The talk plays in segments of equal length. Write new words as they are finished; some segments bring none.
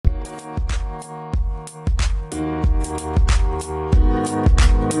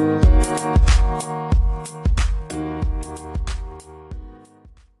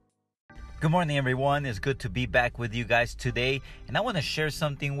Good morning, everyone. It's good to be back with you guys today, and I want to share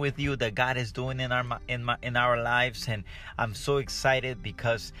something with you that God is doing in our lives, and I'm so excited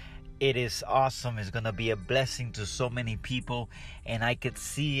because it is awesome. It's gonna be a blessing to so many people, and I could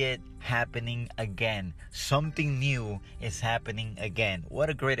see it happening again. Something new is happening again. What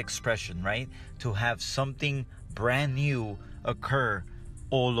a great expression, right? To have something brand new occur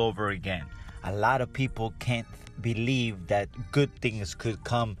all over again. A lot of people can't believe that good things could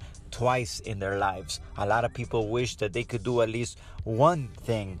come twice in their lives. A lot of people wish that they could do at least one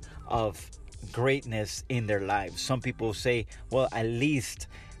thing of greatness in their lives. Some people say, well, at least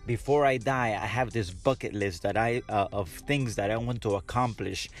before I die, I have this bucket list that of things that I want to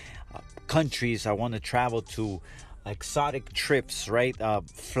accomplish, countries I want to travel to, exotic trips, right?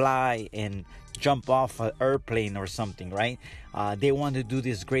 Fly and jump off an airplane or something, right? They want to do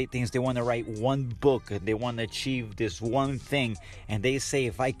these great things. They want to write one book. They want to achieve this one thing. And they say,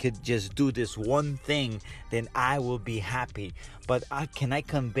 if I could just do this one thing, then I will be happy. But can I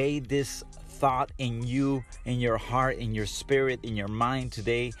convey this thought in you, in your heart, in your spirit, in your mind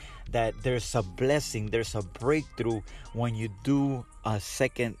today, that there's a blessing, there's a breakthrough when you do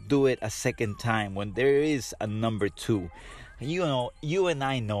it a second time, when there is a number two. You know, you and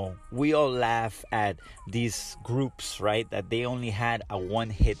I know, we all laugh at these groups, right? That they only had a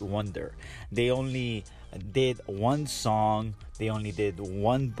one-hit wonder. They only did one song, they only did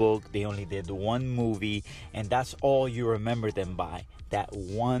one book, they only did one movie, and that's all you remember them by. That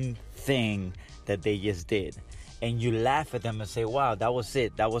one thing that they just did. And you laugh at them and say, wow, that was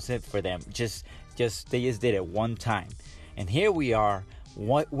it for them. Just they just did it one time. And here we are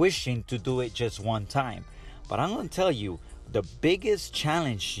wishing to do it just one time. But I'm going to tell you, the biggest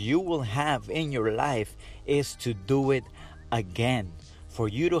challenge you will have in your life is to do it again. For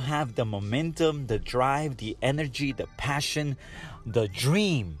you to have the momentum, the drive, the energy, the passion, the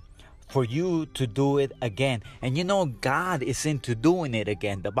dream, for you to do it again. And you know, God is into doing it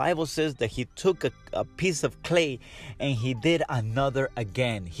again. The Bible says that He took a piece of clay and He did another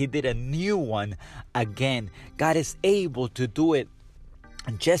again. He did a new one again. God is able to do it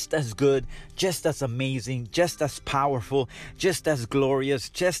just as good, just as amazing, just as powerful, just as glorious,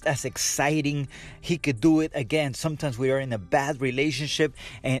 just as exciting. He could do it again. Sometimes we are in a bad relationship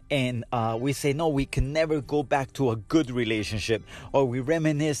and we say, no, we can never go back to a good relationship. Or we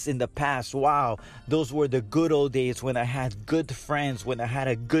reminisce in the past, wow, those were the good old days when I had good friends, when I had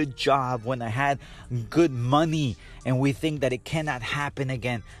a good job, when I had good money. And we think that it cannot happen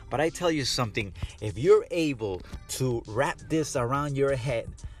again. But I tell you something, if you're able to wrap this around your head,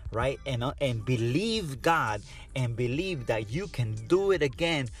 right, and believe God and believe that you can do it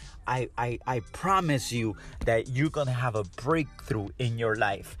again, I promise you that you're gonna have a breakthrough in your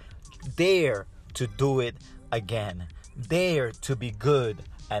life. Dare to do it again. Dare to be good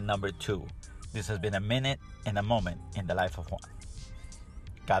at number two. This has been a minute and a moment in the life of one.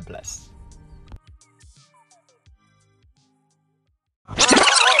 God bless.